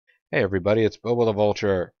Hey everybody, it's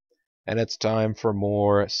BoboTheVulture, and it's time for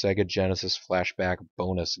more Sega Genesis Flashback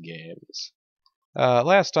bonus games.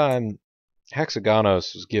 Last time,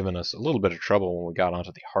 Hexagonos was giving us a little bit of trouble when we got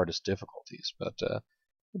onto the hardest difficulties, but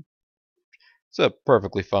it's a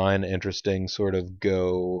perfectly fine, interesting sort of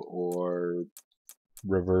go or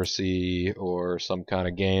reversey or some kind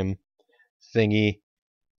of game thingy.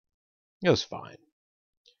 It was fine.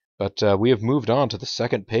 But we have moved on to the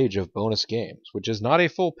second page of bonus games, which is not a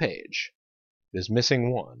full page. It is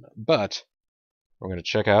missing one, but we're going to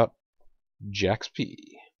check out Jack's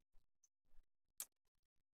P.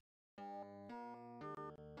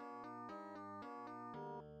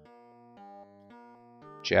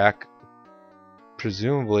 Jack,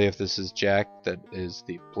 presumably if this is Jack that is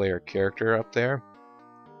the player character up there,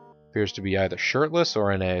 appears to be either shirtless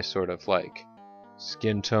or in a sort of like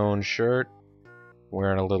skin tone shirt,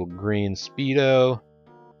 wearing a little green Speedo,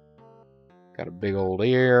 got a big old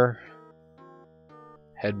ear,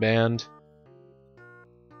 headband.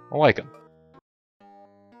 I like him.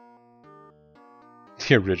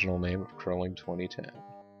 The original name of Crawling 2010.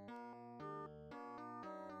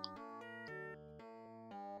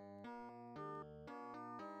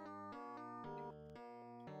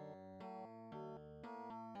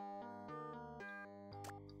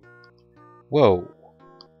 Whoa.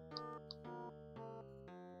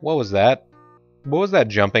 What was that? What was that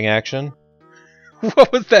jumping action?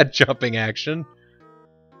 What was that jumping action?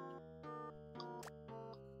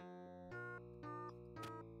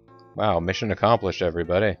 Wow, mission accomplished,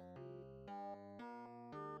 everybody.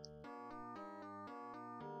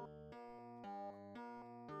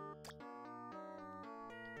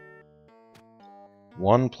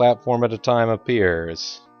 One platform at a time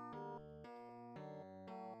appears.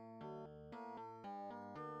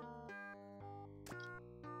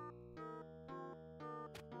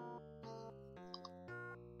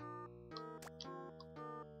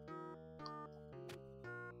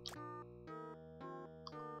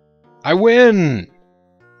 I win!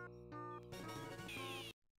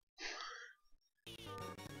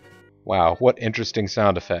 Wow, what interesting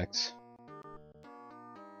sound effects.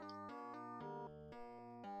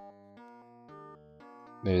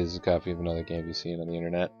 It is a copy of another game you've seen on the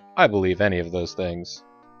internet. I believe any of those things.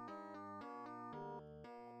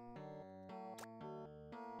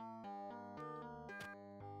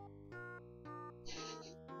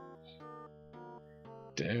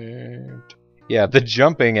 Yeah, the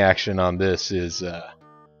jumping action on this is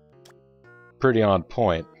pretty on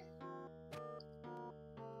point.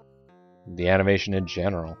 The animation in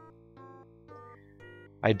general.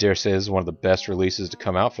 I dare say this is one of the best releases to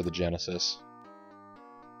come out for the Genesis.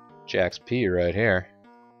 Jack's P right here.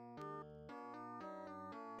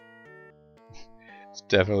 It's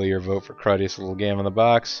definitely your vote for cruddiest little game in the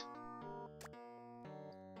box.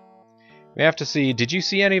 We have to see, did you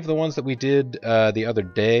see any of the ones that we did the other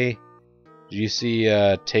day? Did you see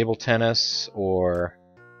table tennis or...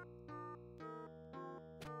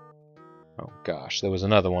 Oh gosh, there was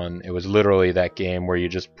another one. It was literally that game where you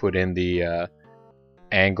just put in the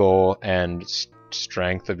angle and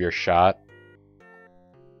strength of your shot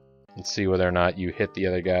and see whether or not you hit the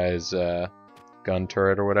other guy's gun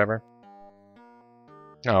turret or whatever.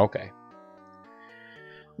 Oh, okay.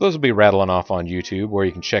 Those will be rattling off on YouTube, where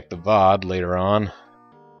you can check the VOD later on.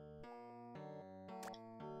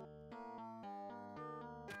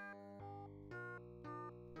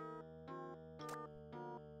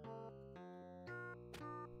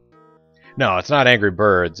 No, it's not Angry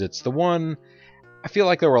Birds. It's the one... I feel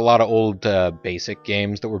like there were a lot of old basic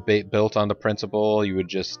games that were built on the principle. You would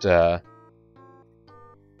just... It'd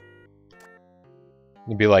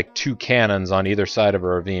be like two cannons on either side of a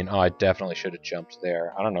ravine. Oh, I definitely should have jumped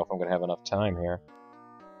there. I don't know if I'm going to have enough time here.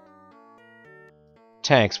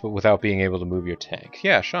 Tanks, but without being able to move your tank.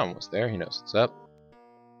 Yeah, Sean was there. He knows what's up.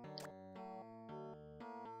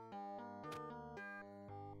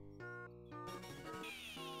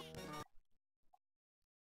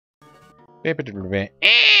 That's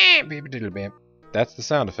the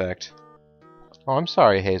sound effect. Oh, I'm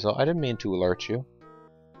sorry, Hazel. I didn't mean to alert you.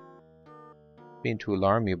 Mean to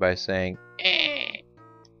alarm you by saying, eh.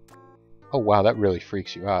 Oh wow, that really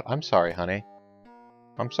freaks you out. I'm sorry, honey.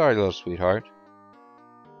 I'm sorry, little sweetheart.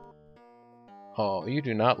 Oh, you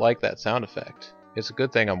do not like that sound effect. It's a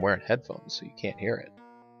good thing I'm wearing headphones so you can't hear it.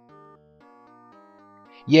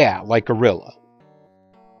 Yeah, like Gorilla.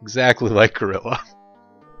 Exactly like Gorilla.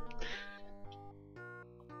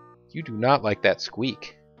 You do not like that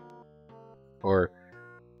squeak. Or,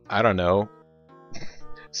 I don't know,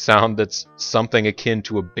 sound that's something akin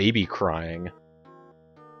to a baby crying.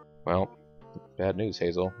 Well, Bad news,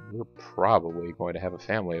 Hazel. You're probably going to have a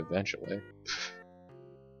family eventually.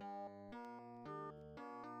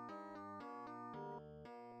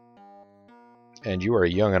 And you are a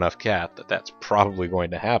young enough cat that that's probably going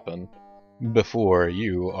to happen before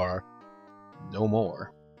you are no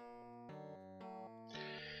more.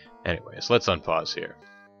 Anyways, let's unpause here.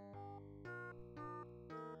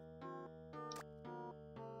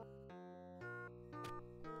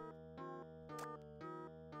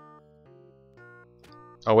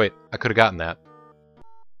 Oh wait, I could have gotten that.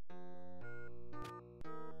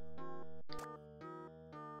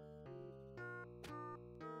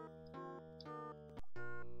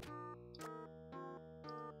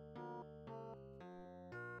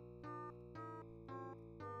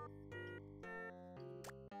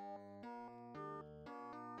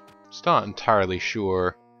 Still not entirely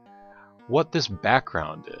sure what this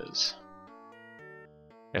background is.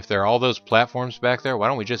 If there are all those platforms back there, why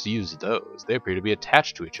don't we just use those? They appear to be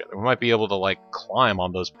attached to each other. We might be able to, like, climb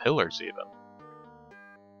on those pillars even.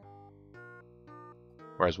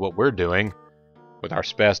 Whereas what we're doing with our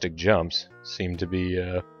spastic jumps seem to be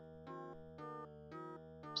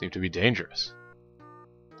dangerous.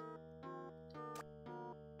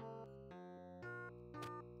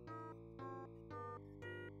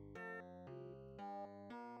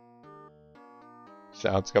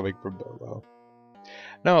 Sounds coming from Bobo.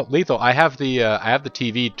 No, Lethal. I have the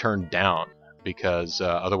TV turned down because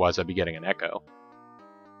otherwise I'd be getting an echo.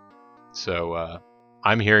 So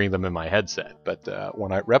I'm hearing them in my headset, but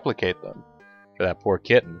when I replicate them for that poor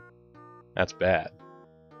kitten, that's bad.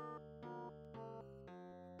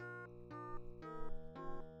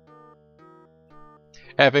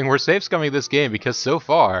 We're safe scumming this game because so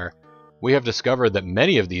far we have discovered that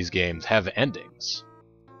many of these games have endings.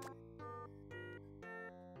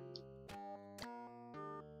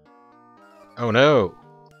 Oh no!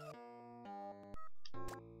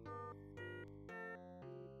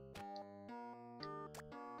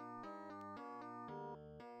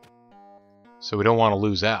 So we don't want to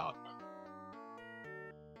lose out.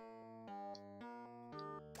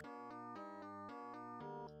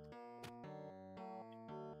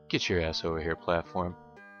 Get your ass over here, platform.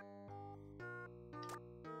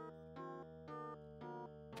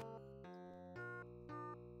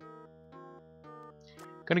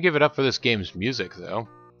 Gonna give it up for this game's music, though.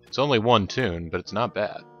 It's only one tune, but it's not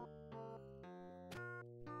bad.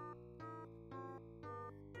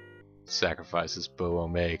 Sacrifices Bobo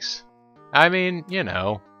makes. I mean, you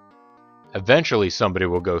know, eventually somebody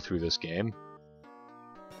will go through this game.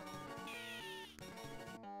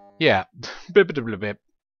 Yeah, bip.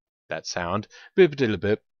 That sound. Bip.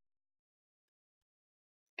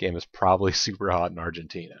 Game is probably super hot in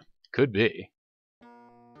Argentina. Could be.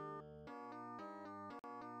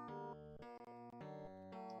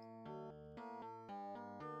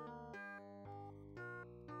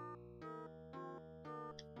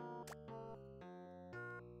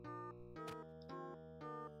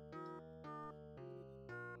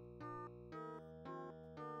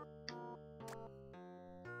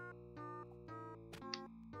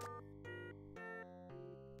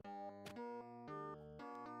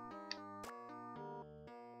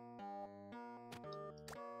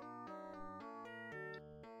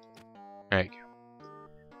 There you go.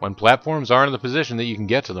 When platforms aren't in the position that you can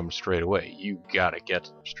get to them straight away, you gotta get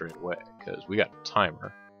to them straight away, because we got a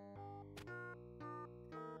timer.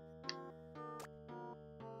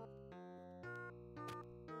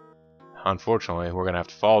 Unfortunately, we're gonna have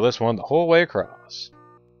to follow this one the whole way across.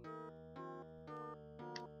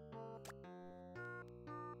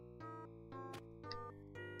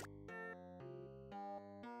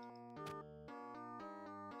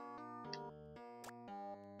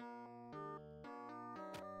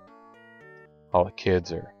 All the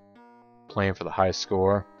kids are playing for the high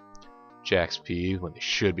score. Jack's peeved when they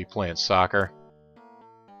should be playing soccer.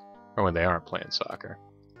 Or when they aren't playing soccer.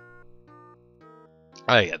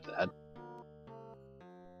 I get that.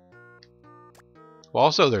 Well,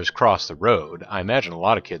 also there's Cross the Road. I imagine a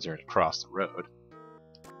lot of kids are into Cross the Road.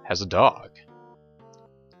 Has a dog.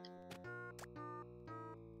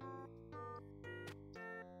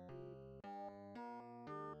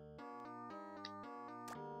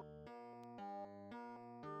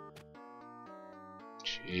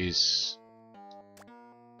 Jeez.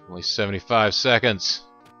 Only 75 seconds.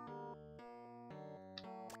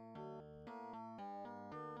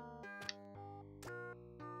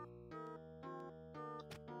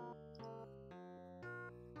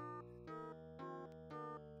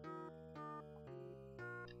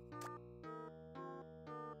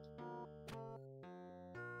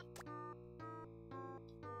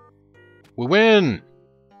 We win!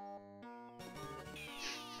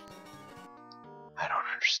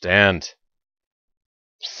 understand.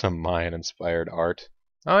 Some Mayan-inspired art.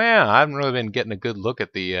 Oh yeah, I haven't really been getting a good look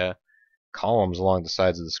at the columns along the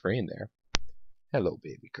sides of the screen there. Hello,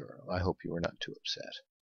 baby girl. I hope you are not too upset.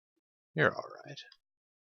 You're alright.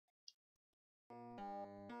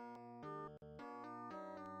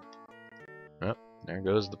 Oh, there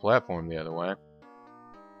goes the platform the other way.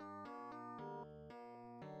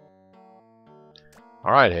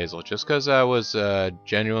 Alright, Hazel, just because I was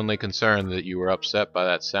genuinely concerned that you were upset by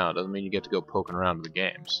that sound doesn't mean you get to go poking around with the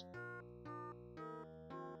games.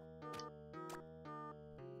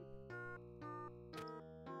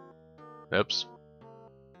 Oops.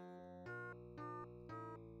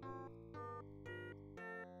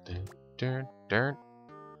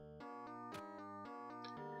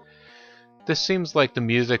 This seems like the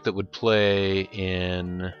music that would play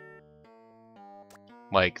in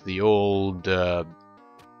like the old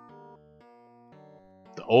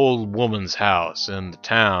woman's house in the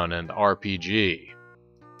town and the RPG.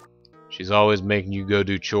 She's always making you go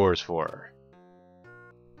do chores for her.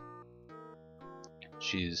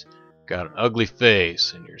 She's got an ugly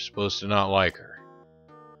face and you're supposed to not like her.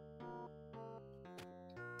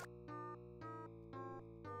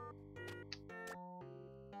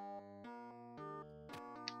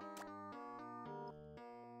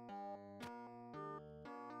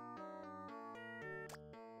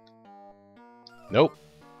 Nope.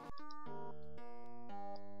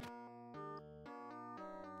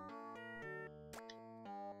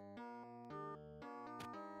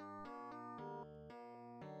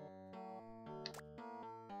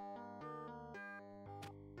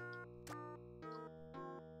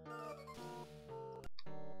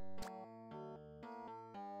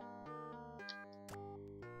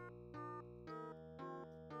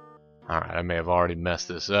 Alright, I may have already messed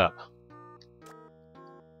this up.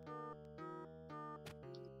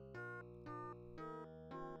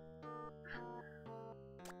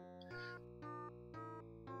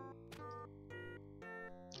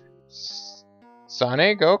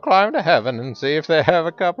 Sonny, go climb to heaven and see if they have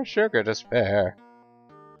a cup of sugar to spare.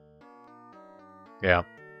 Yeah.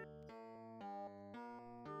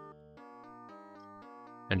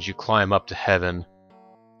 And as you climb up to heaven,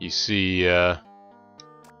 you see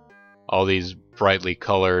all these brightly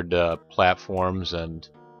colored platforms, and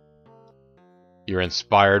you're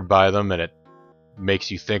inspired by them, and it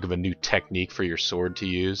makes you think of a new technique for your sword to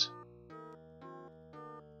use.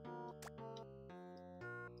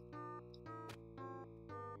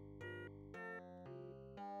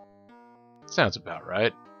 Sounds about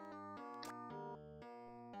right.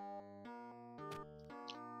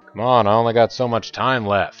 Come on, I only got so much time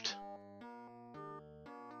left.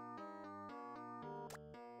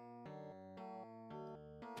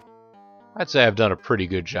 I'd say I've done a pretty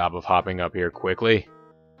good job of hopping up here quickly.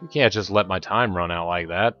 You can't just let my time run out like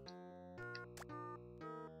that.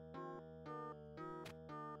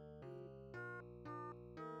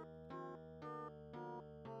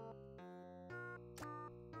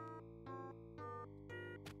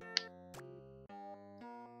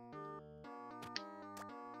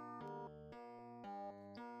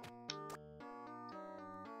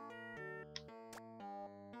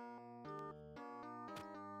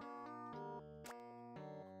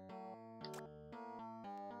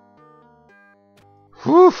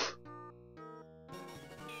 Whew!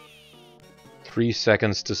 3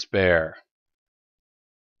 seconds to spare.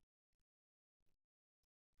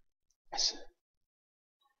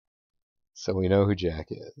 So we know who Jack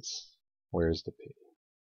is. Where's the P?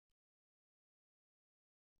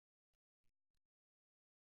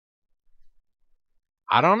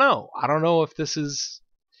 I don't know. I don't know if this is...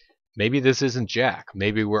 Maybe this isn't Jack.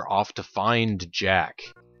 Maybe we're off to find Jack.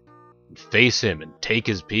 And face him and take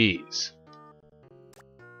his peas.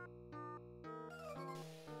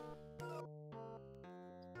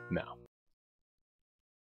 No.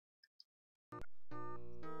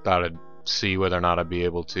 Thought I'd see whether or not I'd be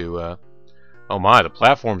able to, Oh my, the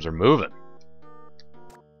platforms are moving.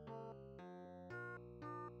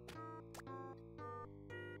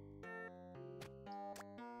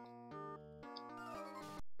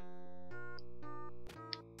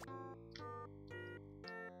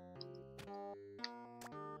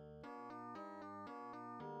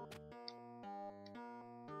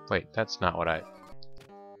 Wait, that's not what I...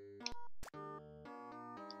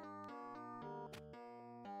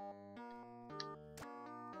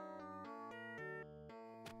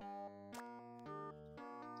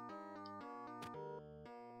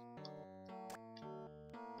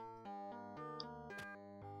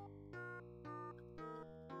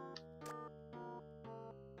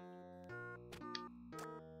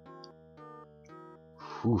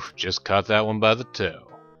 Whew, just caught that one by the toe.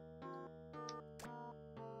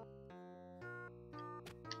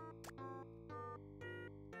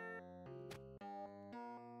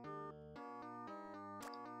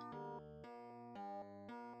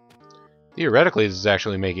 Theoretically, this is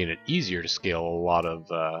actually making it easier to scale a lot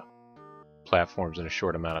of platforms in a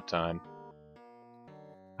short amount of time.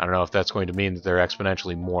 I don't know if that's going to mean that there are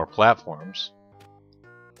exponentially more platforms.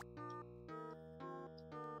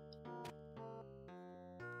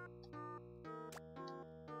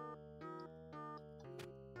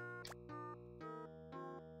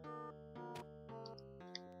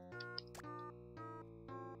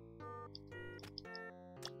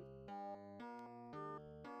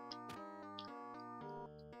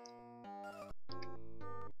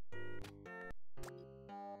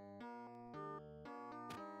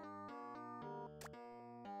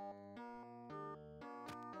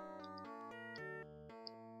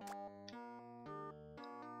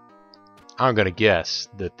 I'm gonna guess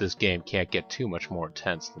that this game can't get too much more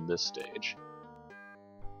intense than this stage.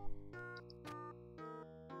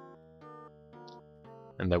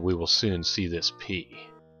 And that we will soon see this P.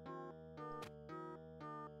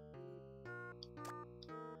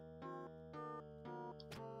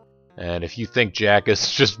 And if you think Jack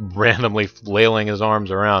is just randomly flailing his arms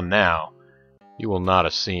around now, you will not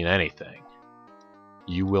have seen anything.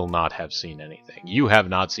 You will not have seen anything. You have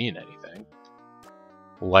not seen anything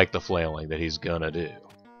like the flailing that he's gonna do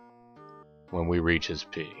when we reach his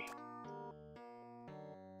P.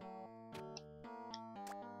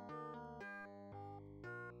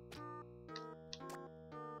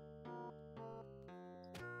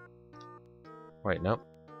 Wait, nope.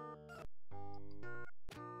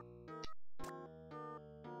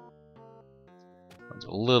 That's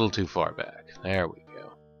a little too far back. There we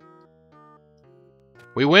go.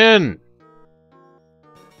 We win!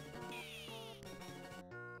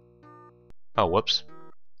 Oh, whoops.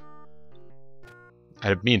 I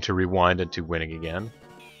didn't mean to rewind into winning again.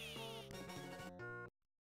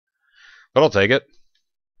 But I'll take it.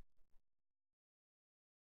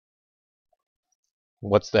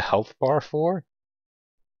 What's the health bar for?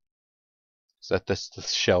 Is that the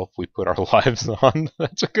shelf we put our lives on?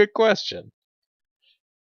 That's a good question.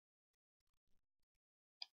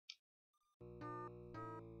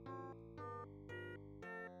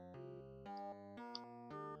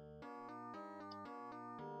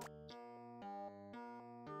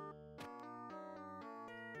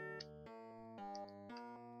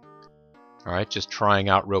 Alright, just trying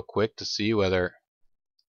out real quick to see whether...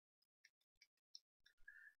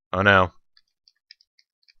 Oh no.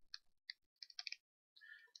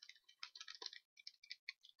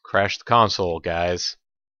 Crash the console, guys.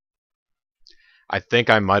 I think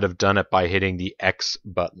I might have done it by hitting the X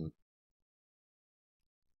button.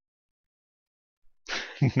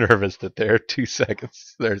 Nervous that there are 2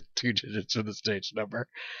 seconds. There are 2 digits for the stage number.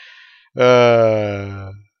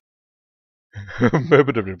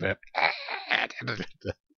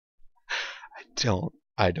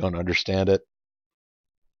 I don't understand it.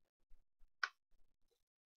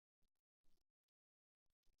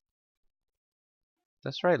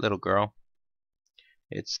 That's right, little girl.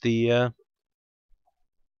 It's the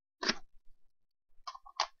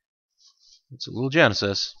it's a little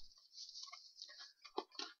Genesis.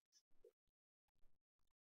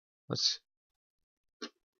 Let's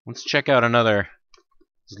check out another.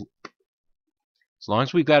 As long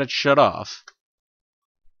as we've got it shut off,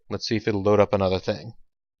 let's see if it'll load up another thing.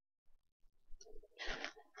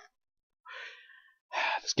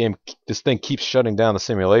 This thing keeps shutting down the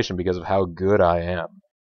simulation because of how good I am.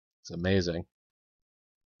 It's amazing.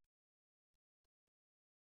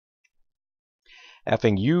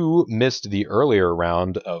 Effing, you missed the earlier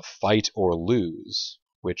round of Fight or Lose,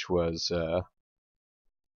 which was, oh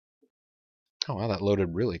wow, that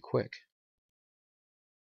loaded really quick.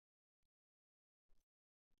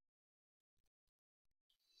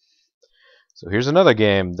 So here's another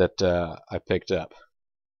game that I picked up.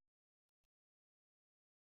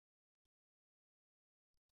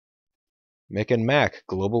 Mick and Mac,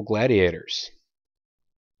 Global Gladiators.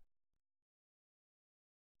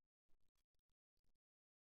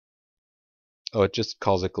 Oh, it just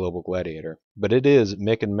calls it Global Gladiator. But it is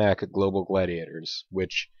Mick and Mac Global Gladiators,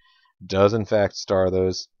 which does in fact star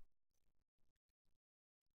those.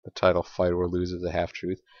 The title Fight or Lose is a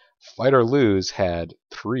half-truth. Fight or Lose had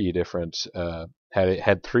 3 different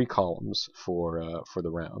had 3 columns for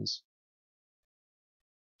the rounds.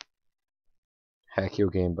 Hack your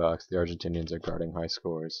game box. The Argentinians are guarding high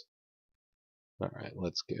scores. Alright,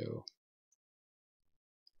 let's go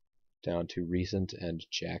down to recent and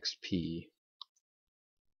Jack's P.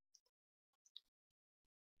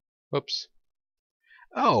 Whoops.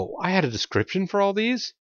 Oh, I had a description for all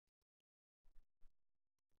these?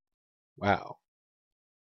 Wow.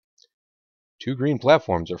 2 green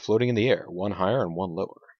platforms are floating in the air, one higher and one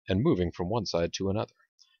lower, and moving from one side to another.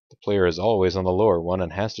 The player is always on the lower one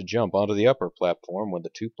and has to jump onto the upper platform when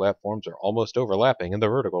the two platforms are almost overlapping in the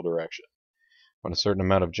vertical direction. When a certain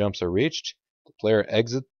amount of jumps are reached, the player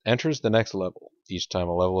enters the next level. Each time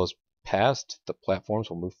a level is passed, the platforms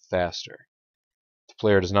will move faster. If the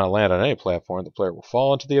player does not land on any platform, the player will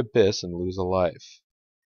fall into the abyss and lose a life.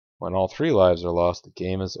 When all 3 lives are lost, the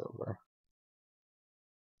game is over.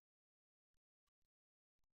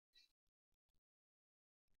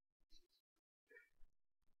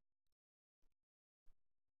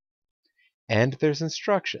 And there's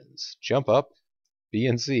instructions. Jump up, B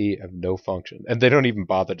and Z have no function. And they don't even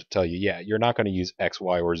bother to tell you, yeah, you're not going to use X,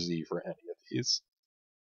 Y, or Z for any of these.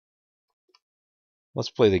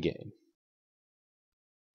 Let's play the game.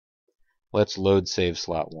 Let's load save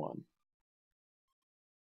slot 1.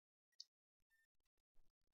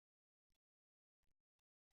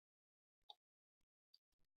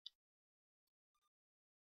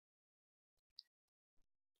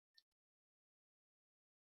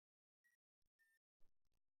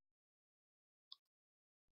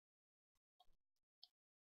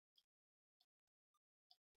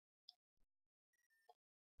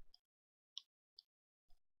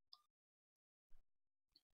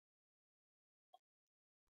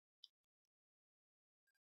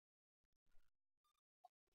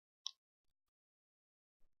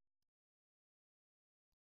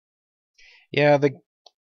 Yeah,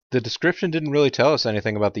 the description didn't really tell us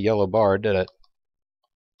anything about the yellow bar, did it?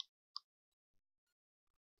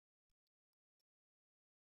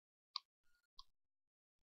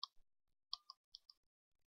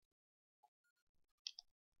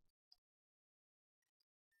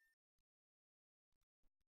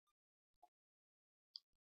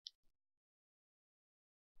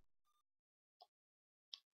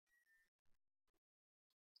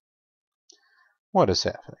 What is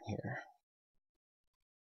happening here?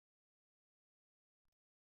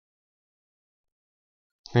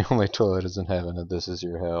 The only toilet is in heaven and this is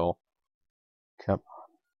your hell. Come on.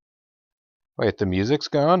 Wait, the music's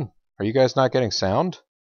gone? Are you guys not getting sound?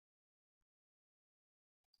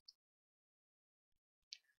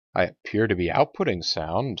 I appear to be outputting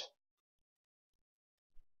sound.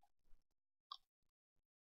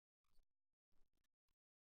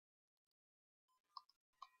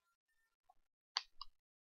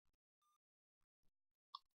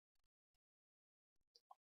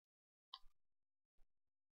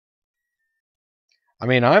 I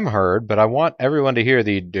mean, I'm heard, but I want everyone to hear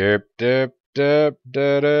the derp derp derp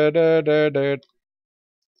derp derp derp derp.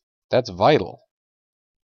 That's vital.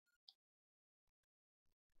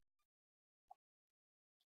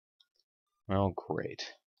 Oh, great.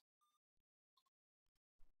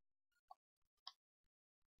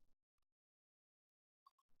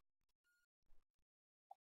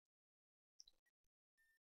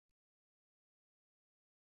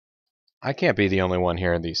 I can't be the only one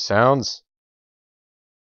hearing these sounds.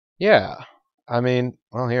 Yeah. I mean,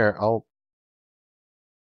 well, here, I'll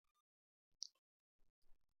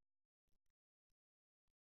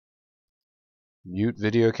mute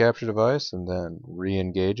video capture device and then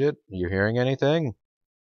re-engage it. You hearing anything?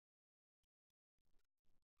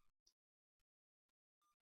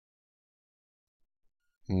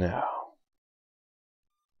 No.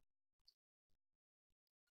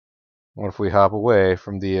 What if we hop away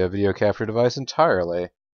from the video capture device entirely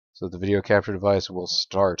so the video capture device will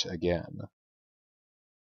start again?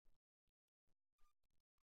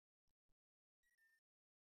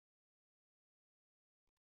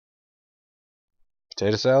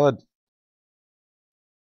 Potato salad?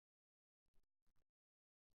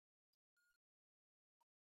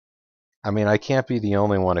 I mean, I can't be the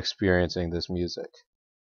only one experiencing this music.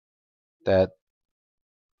 That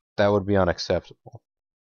would be unacceptable.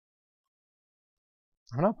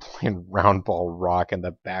 I'm not playing round ball rock in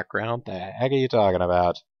the background. The heck are you talking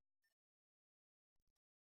about?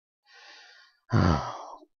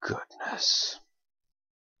 Oh, goodness.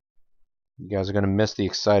 You guys are going to miss the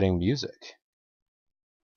exciting music.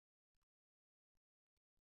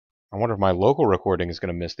 I wonder if my local recording is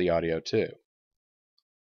going to miss the audio too.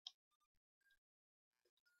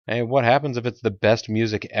 Hey, what happens if it's the best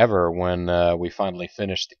music ever when we finally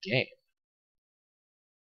finish the game?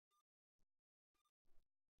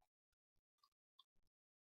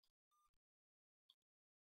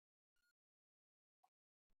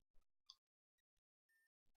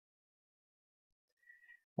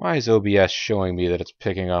 Why is OBS showing me that it's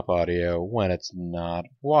picking up audio when it's not?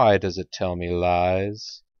 Why does it tell me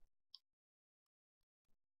lies?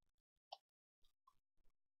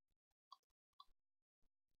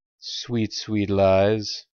 Sweet, sweet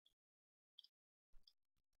lies.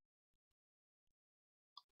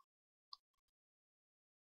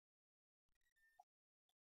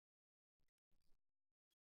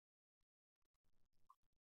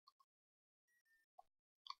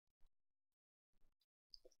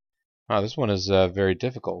 Oh, this one is very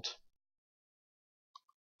difficult.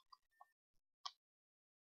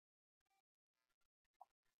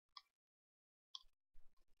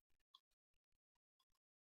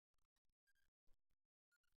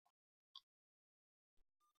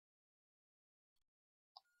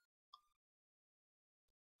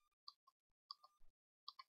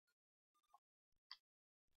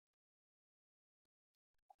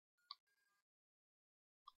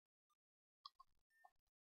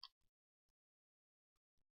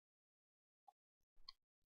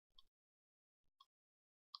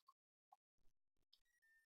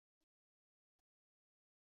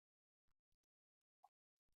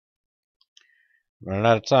 Running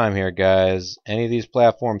out of time here, guys. Any of these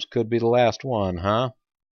platforms could be the last one, huh?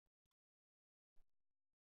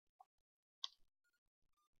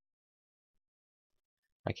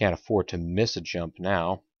 I can't afford to miss a jump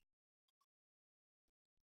now.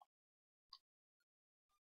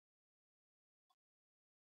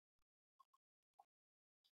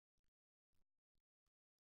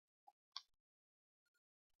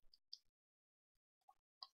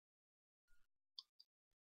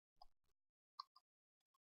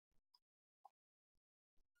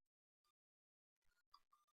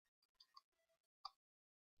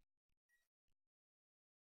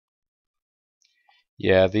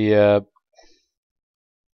 Yeah, the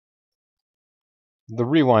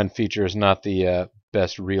rewind feature is not the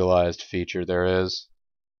best realized feature there is.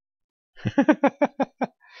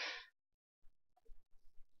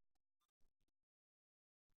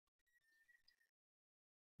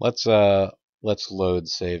 Let's load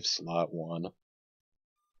save slot 1.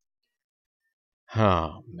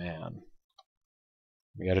 Oh man.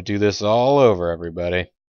 We gotta do this all over, everybody.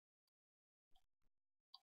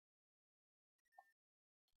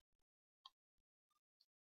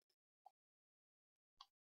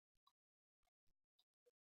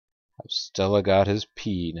 Stella got his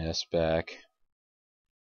penis back.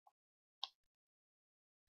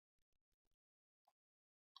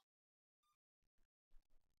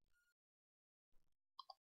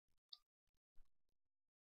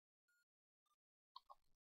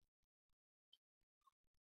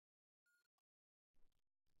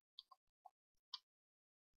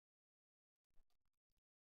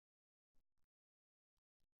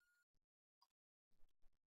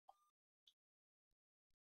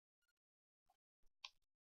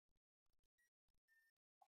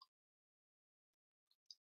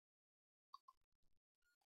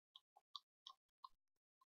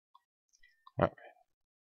 Alright.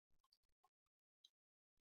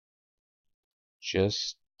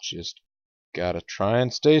 Just gotta try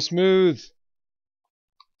and stay smooth.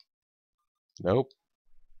 Nope.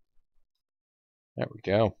 There we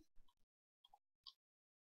go.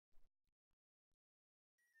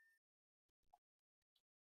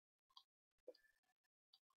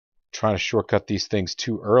 Trying to shortcut these things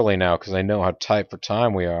too early now because I know how tight for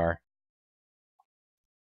time we are.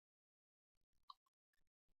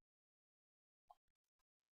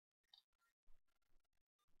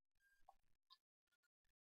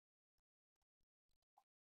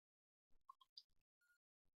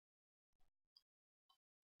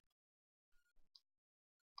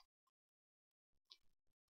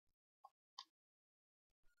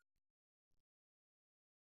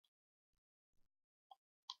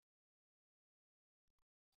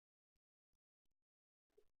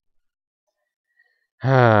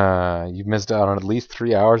 You've missed out on at least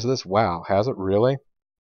 3 hours of this? Wow, has it really?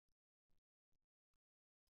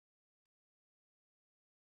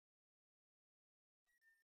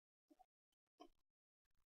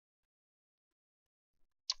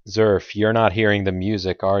 Zerf, you're not hearing the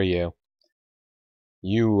music, are you?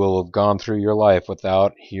 You will have gone through your life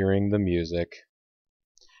without hearing the music.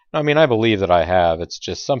 I mean, I believe that I have. It's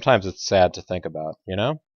just sometimes it's sad to think about, you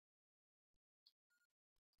know?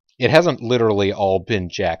 It hasn't literally all been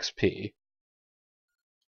Jack's P.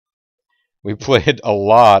 We played a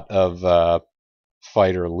lot of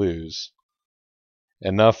fight or lose.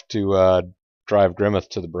 Enough to drive Grimmeth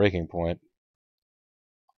to the breaking point.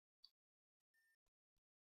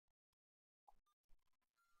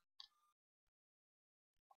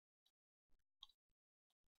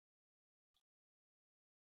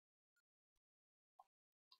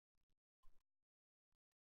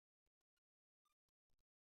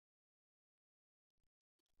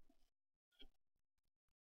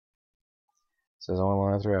 Says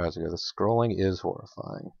only 3 hours ago. The scrolling is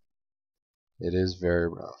horrifying. It is very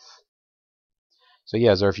rough. So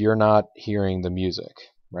yeah, Zerf, you're not hearing the music,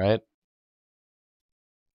 right?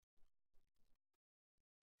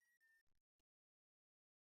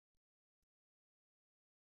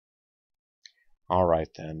 Alright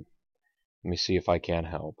then.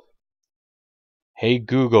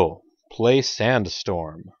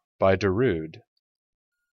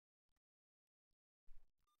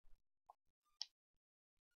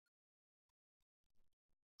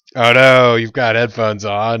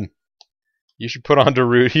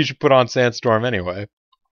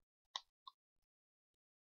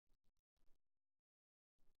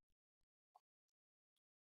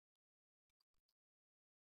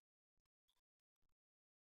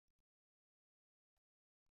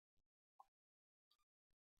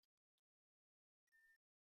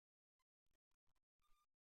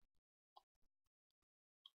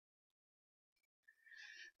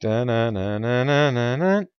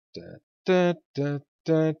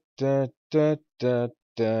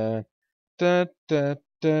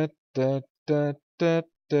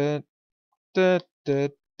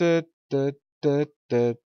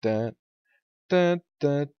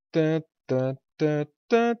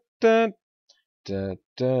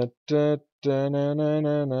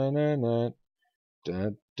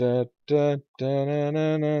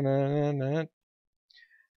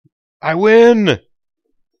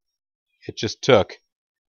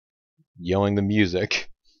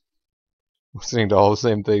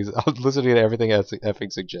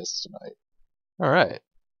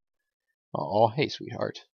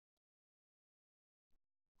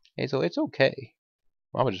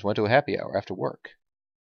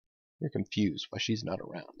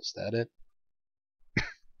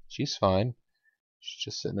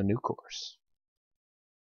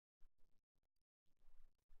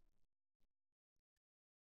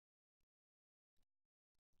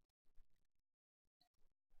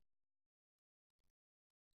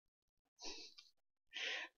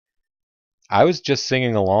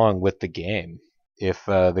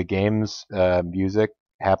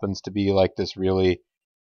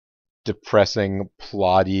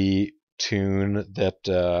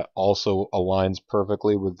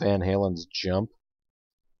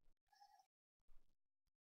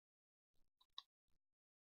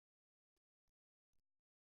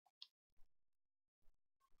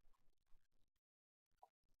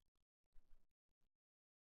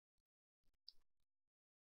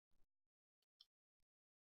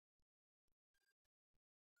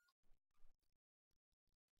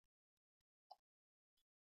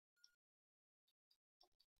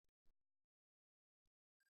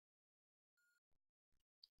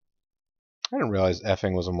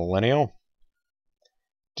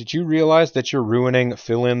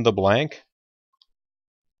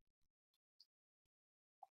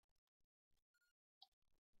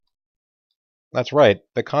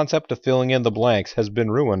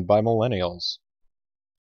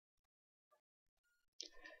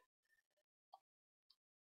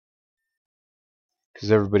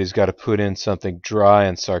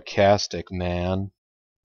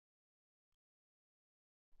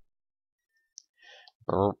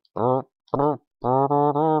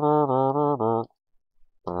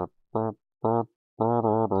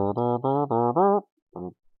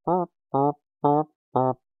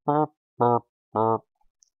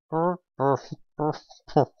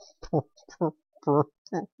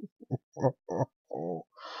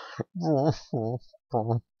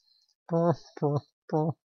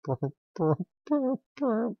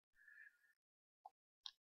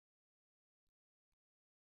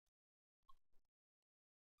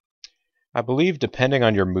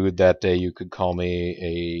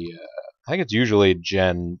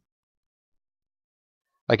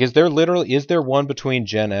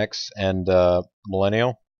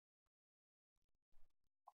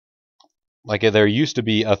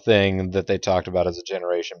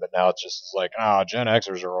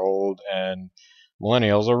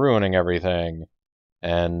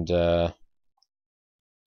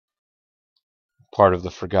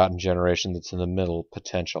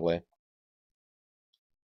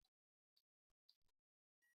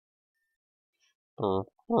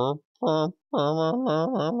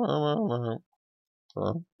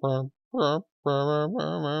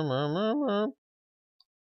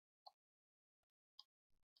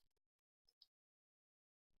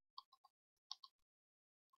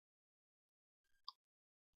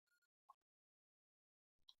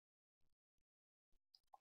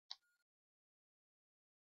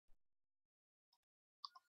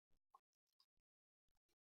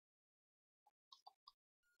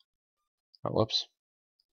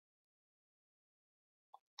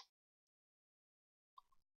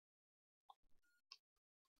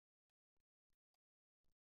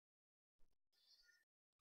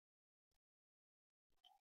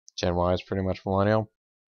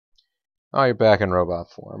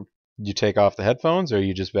 You take off the headphones, or are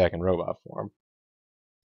you just back in robot form?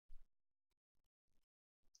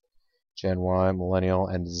 Gen Y, Millennial,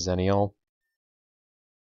 and Zennial.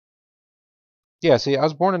 Yeah, see, I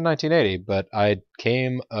was born in 1980, but I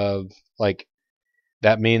came of, like,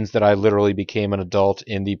 that means that I literally became an adult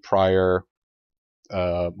in the prior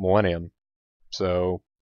millennium. So,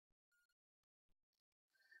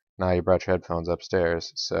 now you brought your headphones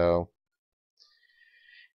upstairs, so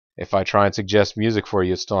if I try and suggest music for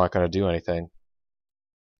you, it's still not going to do anything.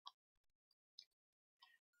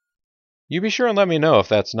 You be sure and let me know if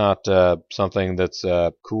that's not something that's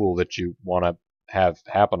cool that you want to have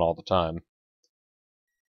happen all the time.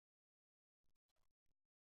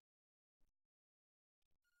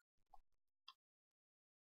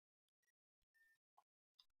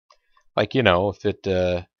 Like, if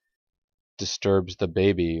it disturbs the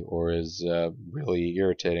baby or is really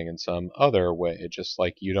irritating in some other way, just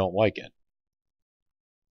like you don't like it.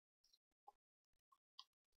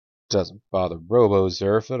 Doesn't bother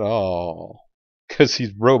RoboZurf at all. Because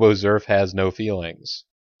RoboZurf has no feelings.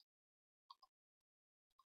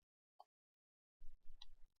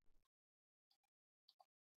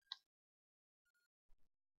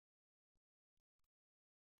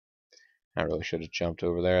 I really should have jumped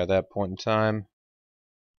over there at that point in time.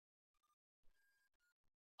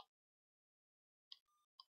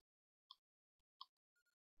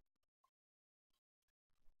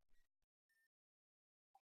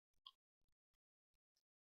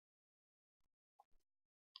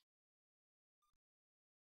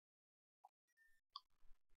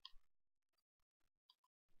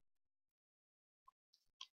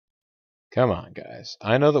 Come on, guys.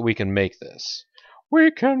 I know that we can make this.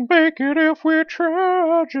 We can make it if we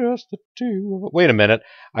try, just the two of us. Wait a minute.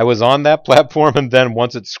 I was on that platform, and then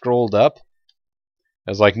once it scrolled up,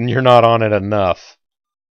 I was like, you're not on it enough.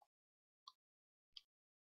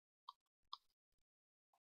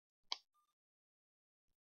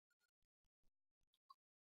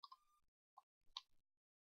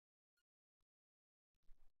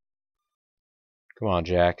 Come on,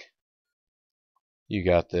 Jack. You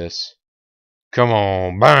got this. Come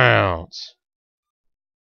on, bounce.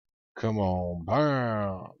 Come on,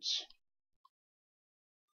 bounce.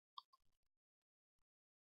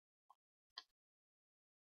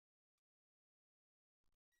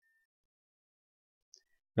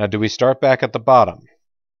 Now, do we start back at the bottom?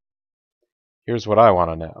 Here's what I want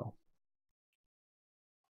to know.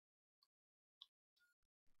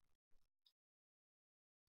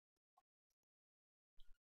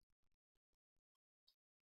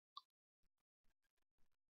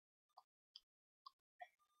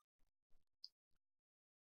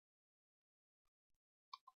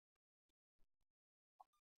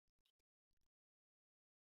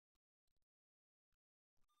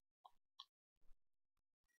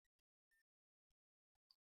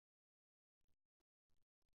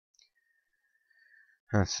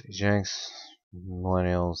 Let's see, Jenks,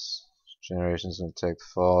 millennials, generation's gonna take the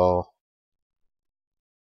fall.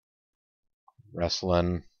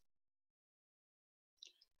 Wrestling.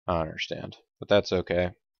 I don't understand, but that's okay.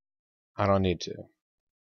 I don't need to.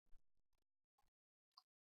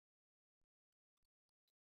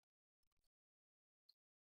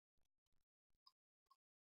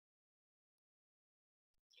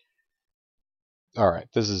 Alright,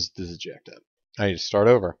 this is jacked up. I need to start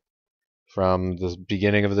over from the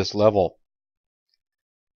beginning of this level.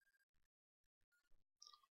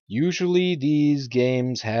 Usually these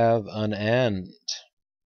games have an end.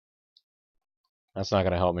 That's not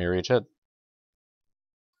going to help me reach it.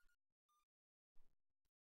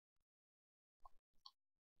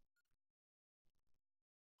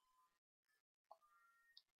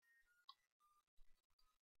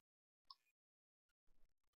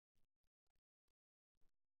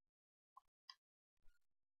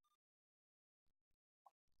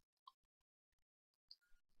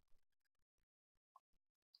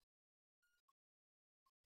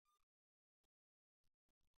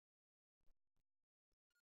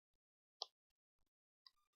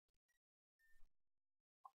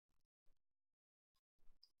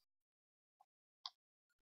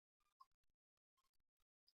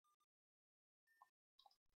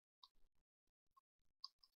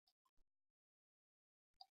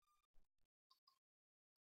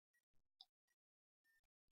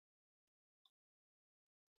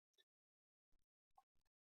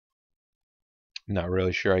 Not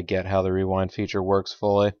really sure I get how the rewind feature works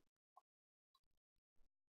fully.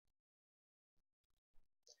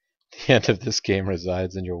 The end of this game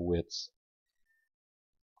resides in your wits.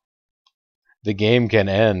 The game can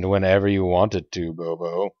end whenever you want it to,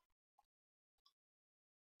 Bobo.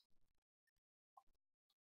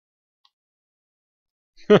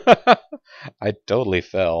 I totally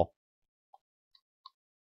fell.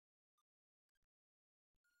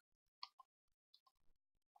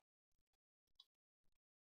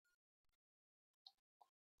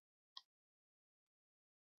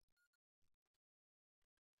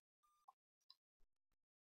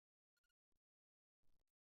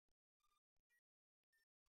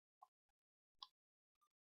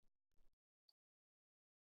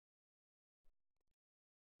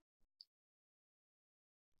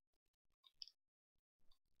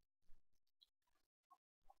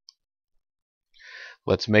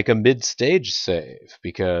 Let's make a mid-stage save,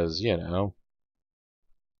 because, you know,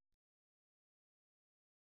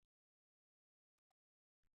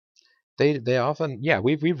 they often, yeah,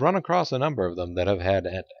 we've run across a number of them that have had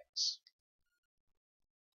endings.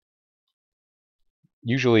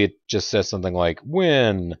 Usually it just says something like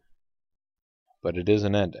win, but it is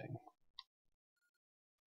an ending.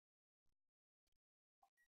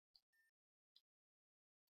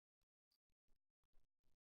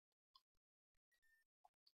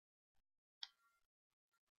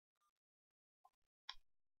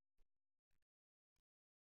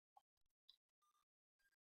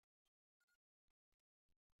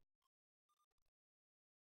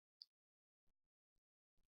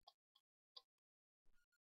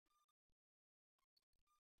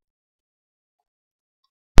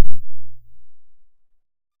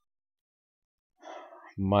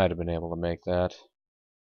 Might have been able to make that.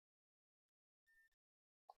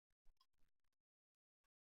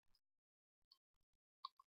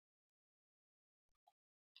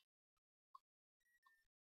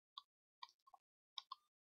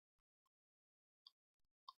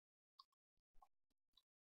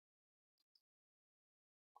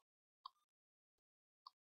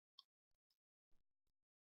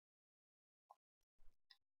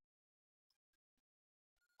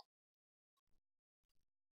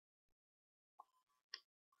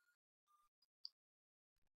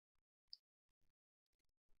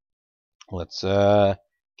 Let's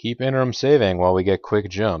keep interim saving while we get quick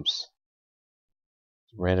jumps.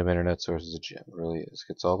 Random internet sources of gem, it really is.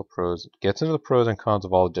 Gets into the pros and cons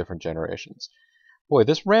of all the different generations. Boy,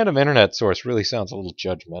 this random internet source really sounds a little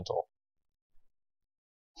judgmental.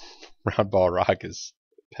 Round ball rock is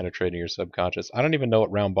penetrating your subconscious. I don't even know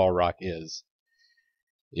what round ball rock is.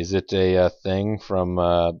 Is it a thing from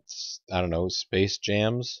I don't know, Space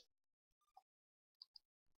Jams?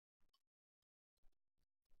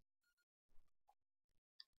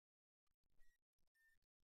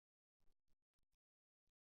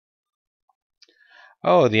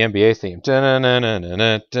 Oh, the NBA theme.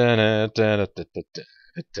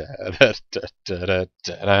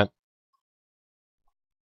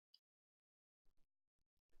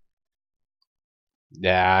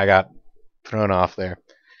 Yeah, I got thrown off there.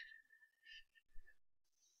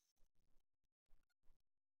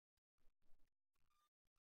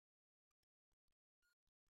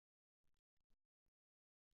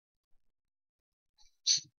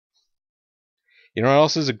 You know what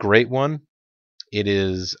else is a great one? It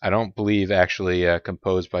is, I don't believe, actually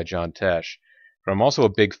composed by John Tesh, but I'm also a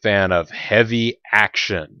big fan of Heavy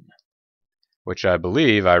Action, which I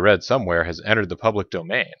believe I read somewhere has entered the public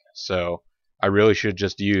domain. So I really should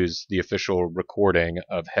just use the official recording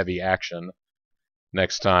of Heavy Action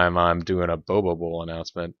next time I'm doing a Bobo Bowl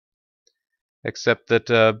announcement. Except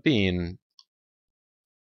that Bean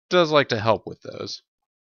does like to help with those.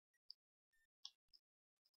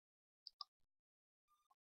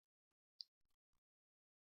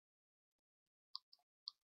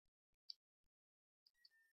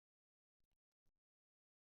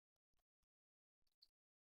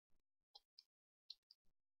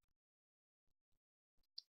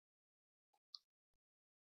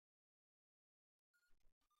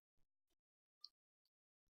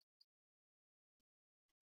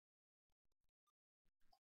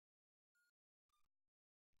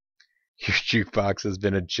 Your jukebox has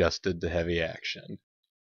been adjusted to Heavy Action.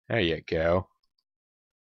 There you go.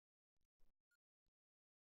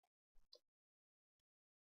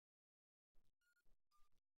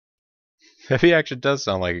 Heavy Action does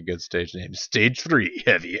sound like a good stage name. Stage 3,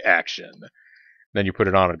 Heavy Action. Then you put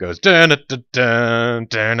it on, it goes dun dun dun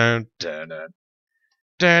dun dun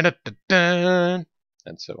dun dun,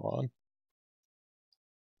 and so on.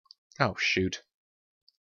 Oh shoot!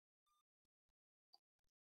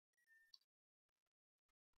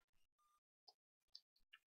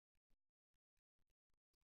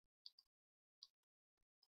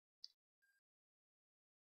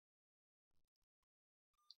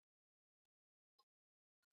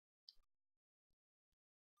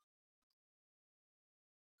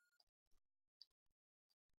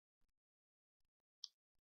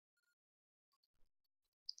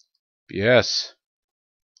 Yes.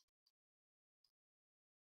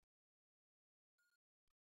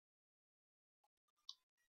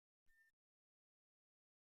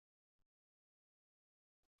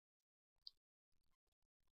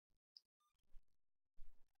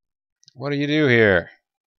 What do you do here?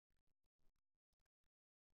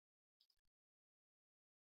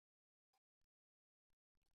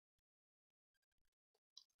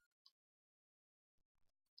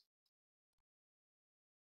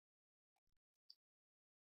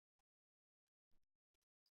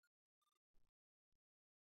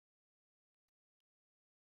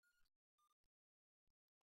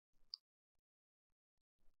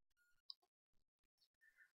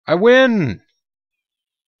 I win!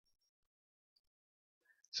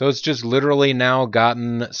 So it's just literally now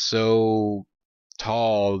gotten so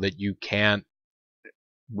tall that you can't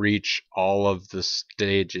reach all of the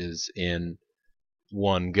stages in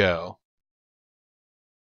one go.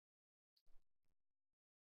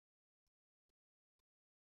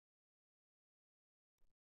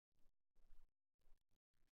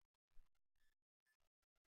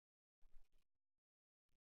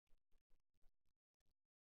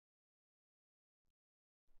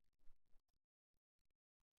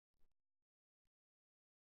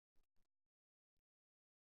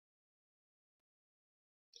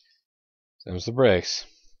 Them's the breaks.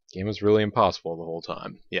 Game was really impossible the whole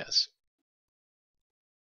time. Yes.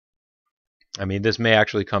 I mean, this may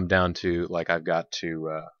actually come down to, like, I've got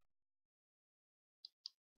to,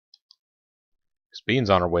 because Bean's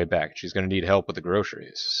on her way back. She's going to need help with the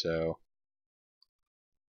groceries, so...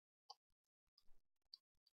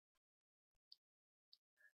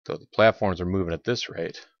 Though the platforms are moving at this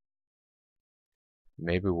rate,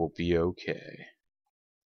 maybe we'll be okay.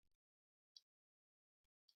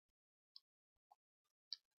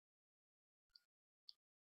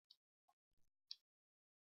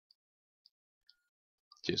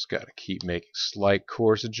 Just gotta keep making slight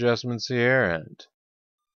course adjustments here, and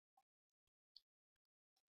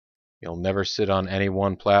you'll never sit on any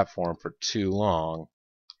one platform for too long.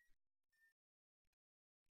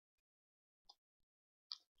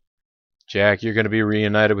 Jack, you're gonna be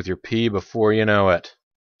reunited with your P before you know it.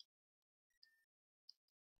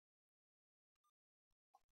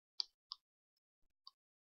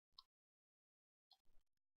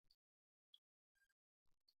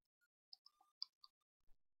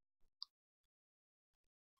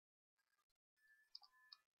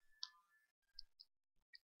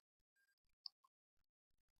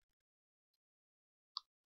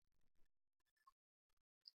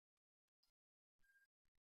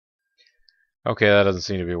 Okay, that doesn't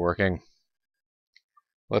seem to be working.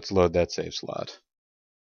 Let's load that save slot.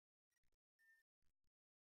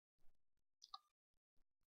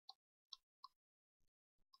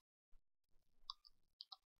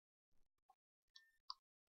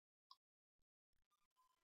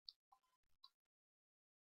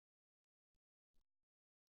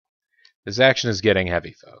 This action is getting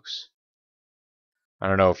heavy, folks. I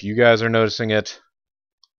don't know if you guys are noticing it,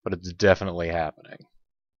 but it's definitely happening.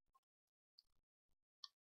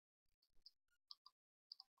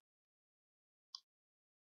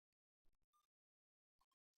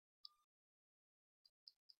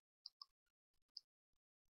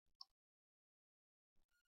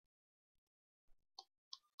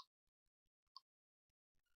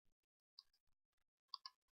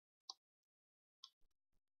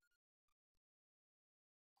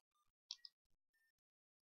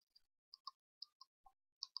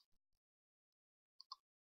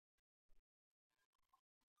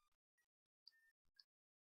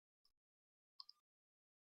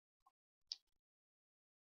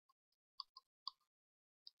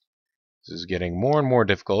 This is getting more and more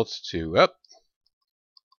difficult to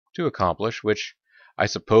accomplish, which I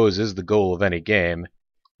suppose is the goal of any game.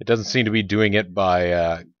 It doesn't seem to be doing it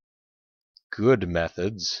by good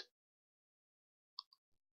methods.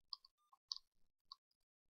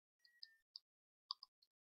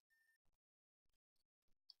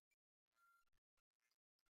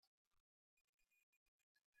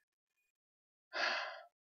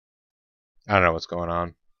 I don't know what's going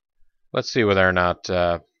on. Let's see whether or not...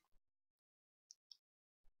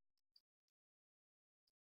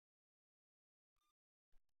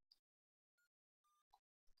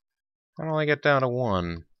 How do I get down to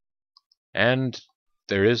 1? And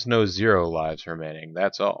there is no 0 lives remaining,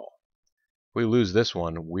 that's all. If we lose this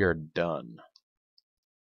one, we're done.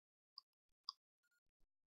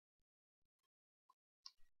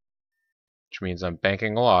 Which means I'm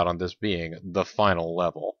banking a lot on this being the final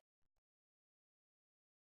level.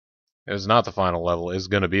 If it's not the final level, it's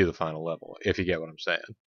going to be the final level, if you get what I'm saying.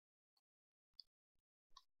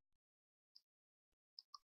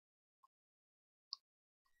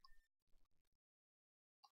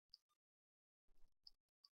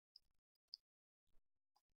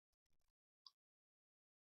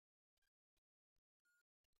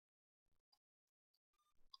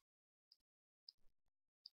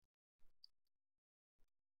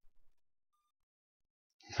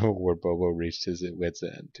 Where Bobo reached his wit's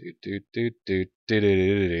end. Do, do, do, do, do, do,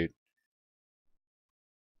 do, do.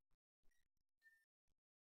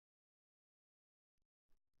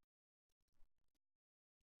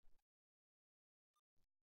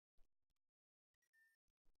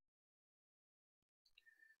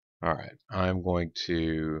 Alright, I'm going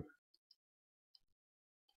to...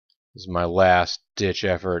 This is my last ditch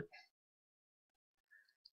effort.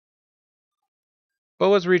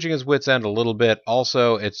 Boa's reaching his wit's end a little bit.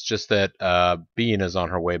 Also, it's just that Bean is on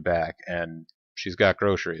her way back, and she's got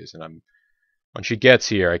groceries. And when she gets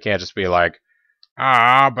here, I can't just be like,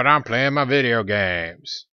 but I'm playing my video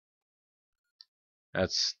games.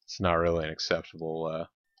 It's not really an acceptable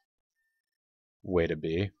way to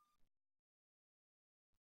be.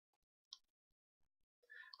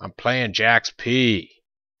 I'm playing Jack's P.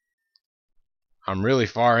 I'm really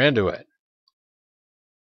far into it.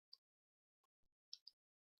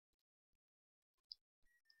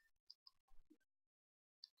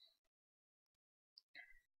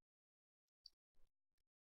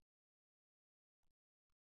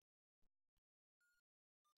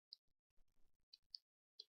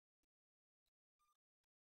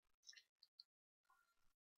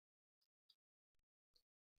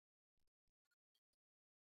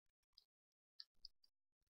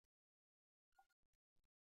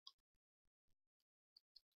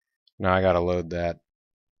 Now I gotta load that.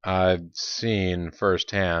 I've seen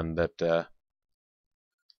firsthand that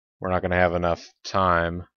we're not gonna have enough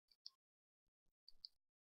time.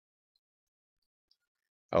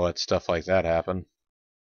 I'll let stuff like that happen.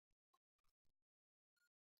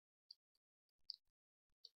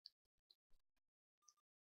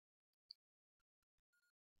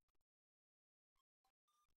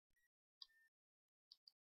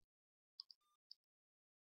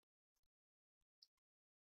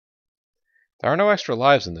 There are no extra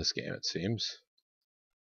lives in this game, it seems.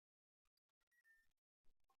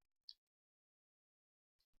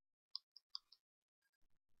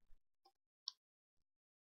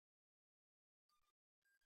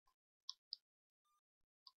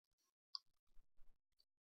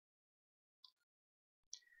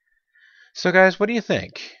 So guys, what do you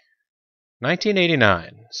think?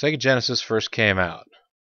 1989, Sega Genesis first came out.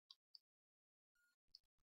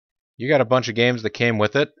 You got a bunch of games that came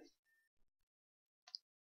with it.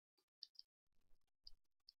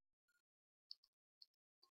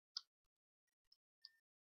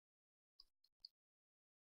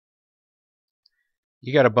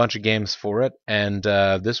 You got a bunch of games for it, and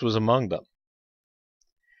this was among them.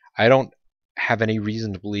 I don't have any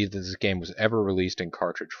reason to believe that this game was ever released in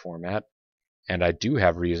cartridge format, and I do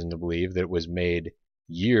have reason to believe that it was made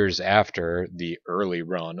years after the early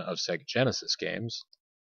run of Sega Genesis games.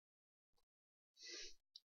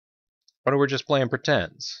 But we're just playing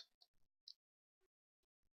pretends.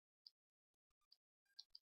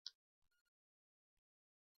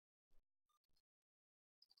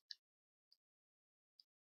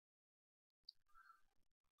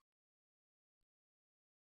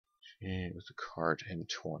 It was a cart in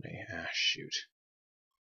 20. Ah, shoot.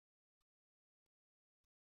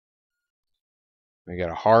 We got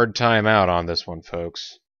a hard time out on this one,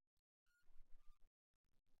 folks.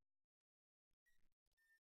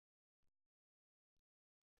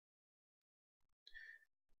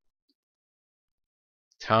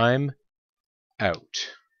 Time out.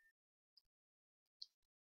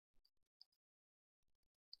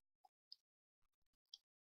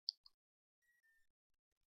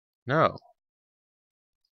 No.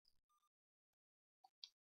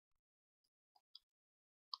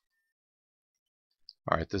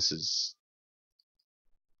 Alright, this is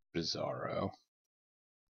bizarro.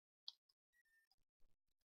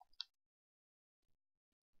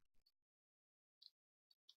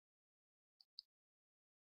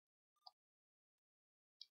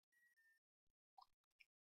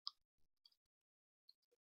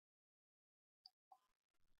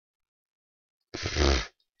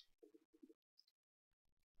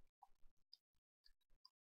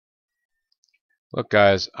 Look,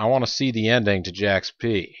 guys, I want to see the ending to Jack's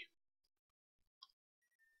P.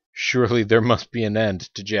 Surely there must be an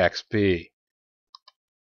end to Jack's P.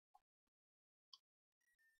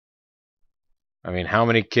 I mean, how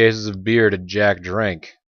many cases of beer did Jack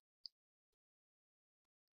drink?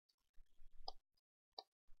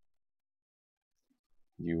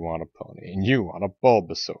 You want a pony, and you want a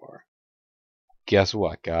Bulbasaur. Guess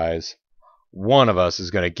what, guys? One of us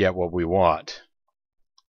is going to get what we want.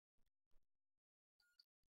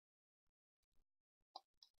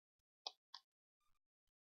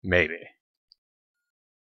 Maybe.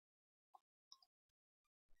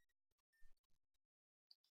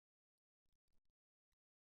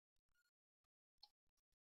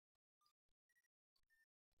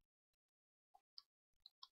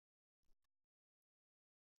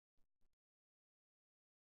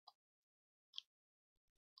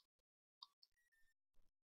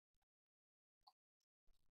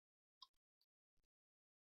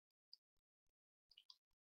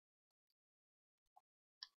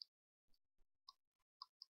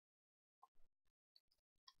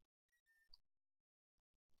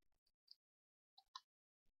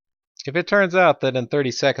 If it turns out that in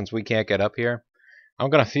 30 seconds we can't get up here, I'm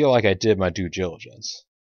gonna feel like I did my due diligence.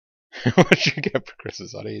 What you get for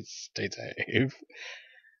Chris's honey? Stay safe.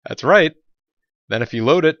 That's right. Then if you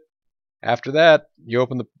load it, after that you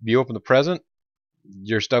open the present,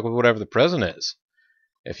 you're stuck with whatever the present is.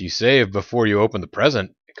 If you save before you open the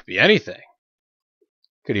present, it could be anything.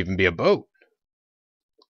 It could even be a boat.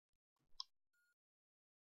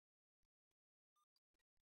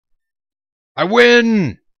 I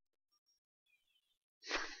win!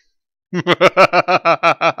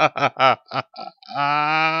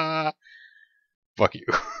 Fuck you.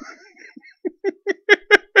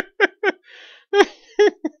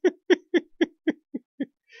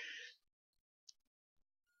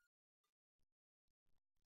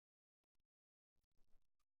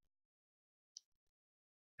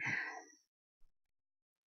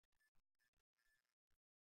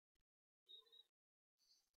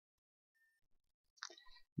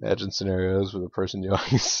 Imagine scenarios where the person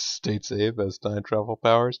yelling state save has time travel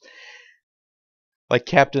powers. Like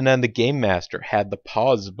Captain N the Game Master had the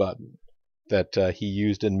pause button that he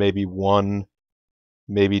used in maybe one,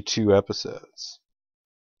 maybe two episodes.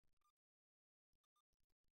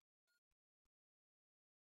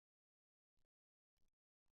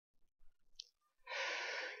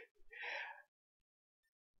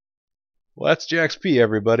 Well, that's Jax P,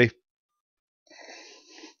 everybody.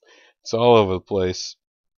 It's all over the place.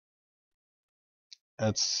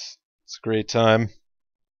 It's a great time.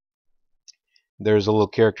 There's a little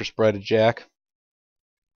character sprite of Jack.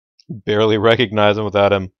 Barely recognize him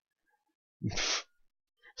without him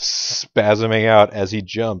spasming out as he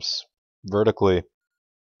jumps vertically.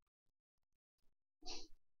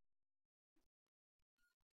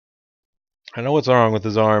 I know what's wrong with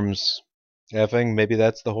his arms. Effing, maybe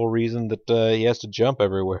that's the whole reason that he has to jump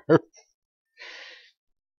everywhere.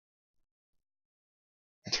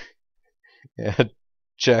 Yeah,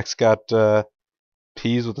 Jack's got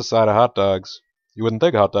peas with a side of hot dogs. You wouldn't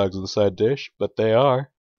think hot dogs are the side dish, but they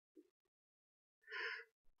are.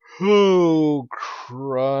 Oh,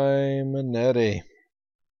 Crimenetti.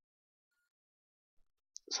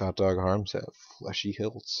 His hot dog arms have fleshy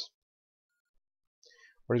hilts.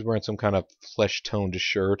 Or he's wearing some kind of flesh-toned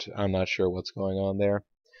shirt. I'm not sure what's going on there.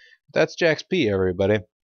 That's Jax P, everybody.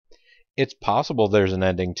 It's possible there's an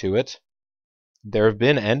ending to it. There have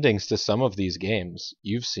been endings to some of these games.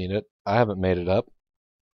 You've seen it. I haven't made it up.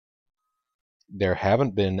 There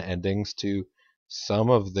haven't been endings to some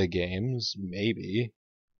of the games. Maybe.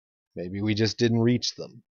 Maybe we just didn't reach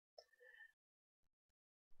them.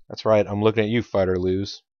 That's right. I'm looking at you, Fighter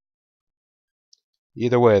Lose.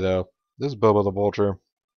 Either way, though, this is BoboTheVulture.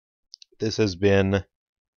 This has been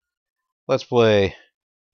Let's Play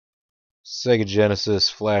Sega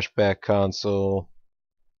Genesis Flashback Console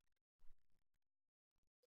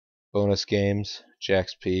bonus games.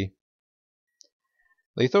 Jax P.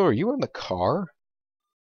 Lethal, are you in the car?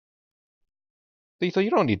 Lethal,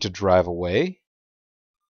 you don't need to drive away.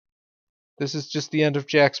 This is just the end of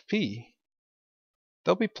Jax P.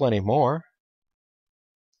 There'll be plenty more.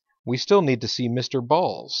 We still need to see Mr.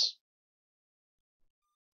 Balls.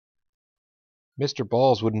 Mr.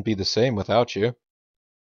 Balls wouldn't be the same without you. It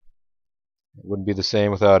wouldn't be the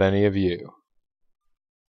same without any of you.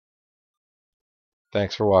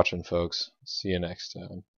 Thanks for watching, folks. See you next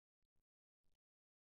time.